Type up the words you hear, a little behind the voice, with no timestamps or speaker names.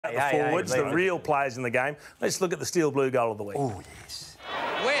about the forwards, the real players in the game. Let's look at the Steel Blue goal of the week. Oh, yes.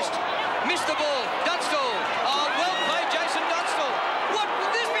 West missed the ball. Dunstall. Oh, well played, Jason Dunstall. What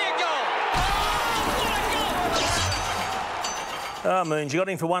would this be a goal? Oh, what a goal! Oh, Moons, you got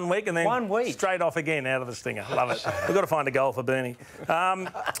him for 1 week and then 1 week. Straight off again out of the stinger. Love it. We've got to find a goal for Bernie.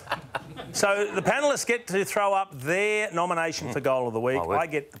 So the panellists get to throw up their nomination for Goal of the Week. I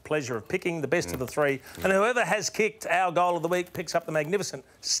get the pleasure of picking the best of the three. And whoever has kicked our Goal of the Week picks up the magnificent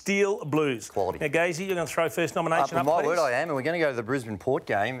Steel Blues. Quality. Now, Gazy, you're going to throw first nomination up, My please. word, I am, and we're going to go to the Brisbane Port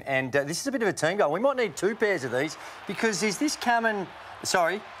game. And this is a bit of a team goal. We might need 2 pairs of these because is this Callum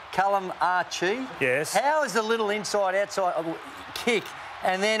Archie? Yes. How is the little inside-outside kick?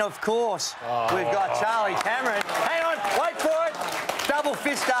 And then, of course, we've got Charlie Cameron. Hang on, wait for it. Double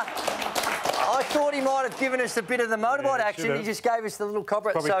fister. I thought he might have given us a bit of the motorbike action. He just gave us the little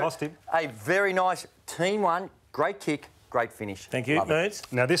cobra. Probably cost him. A very nice team one. Great kick, great finish. Thank you, Moons.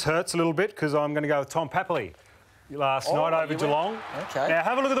 Now, this hurts a little bit because I'm going to go with Tom Papley last night over Geelong. Okay. Now,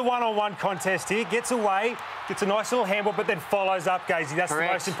 have a look at the one-on-one contest here. Gets away, gets a nice little handball, but then follows up, Gazy. That's the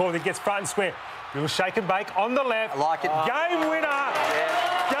most important. He gets front and square. Little shake and bake on the left. I like it. Game winner.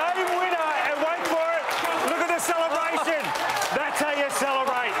 Yeah. Game winner. And wait for it. Look at the celebration. That's how you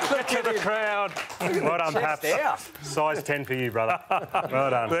celebrate. Get to the crowd. Well done, Paps. Size 10 for you, brother.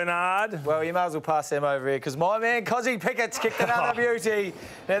 Well done. Bernard. Well, you might as well pass them over here because my man, Cozzy Pickett's kicked another beauty.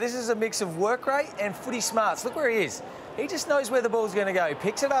 Now, this is a mix of work rate and footy smarts. Look where he is. He just knows where the ball's going to go. He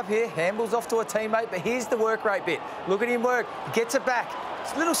picks it up here, handballs off to a teammate, but here's the work rate bit. Look at him work. He gets it back.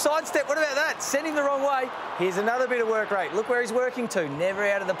 It's a little sidestep. What about that? Send him the wrong way. Here's another bit of work rate. Look where he's working to. Never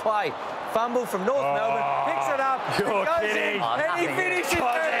out of the play. Fumble from North Melbourne. Picks it up. You're goes kidding. in, and he finishes it.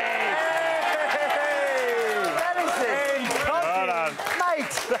 That is it.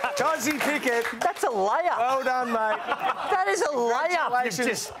 Mate, Cozzy Pickett. That's a layup. Well done, mate. That is a layup.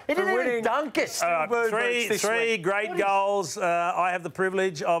 He didn't even dunk it. Three great goals. I have the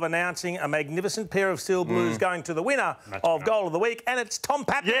privilege of announcing a magnificent pair of Steel Blues going to the winner of Goal of the Week, and it's Tom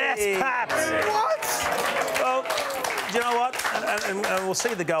Papley. Yes, Paps. What? Well, do you know what? And we'll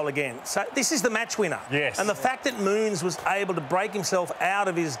see the goal again. So this is the match winner. Yes. And the fact that Moons was able to break himself out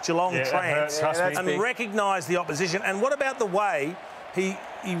of his Geelong trance and recognise the opposition. And what about the way he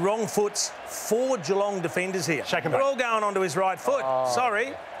wrong foots 4 Geelong defenders here? They're all going onto his right foot.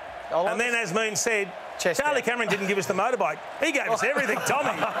 Sorry. And then, as Moon said, Charlie Cameron didn't give us the motorbike. He gave us everything,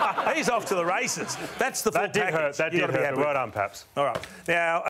 Tommy. He's off to the races. That's the full package. That did hurt. Well done, Paps. All right. Now...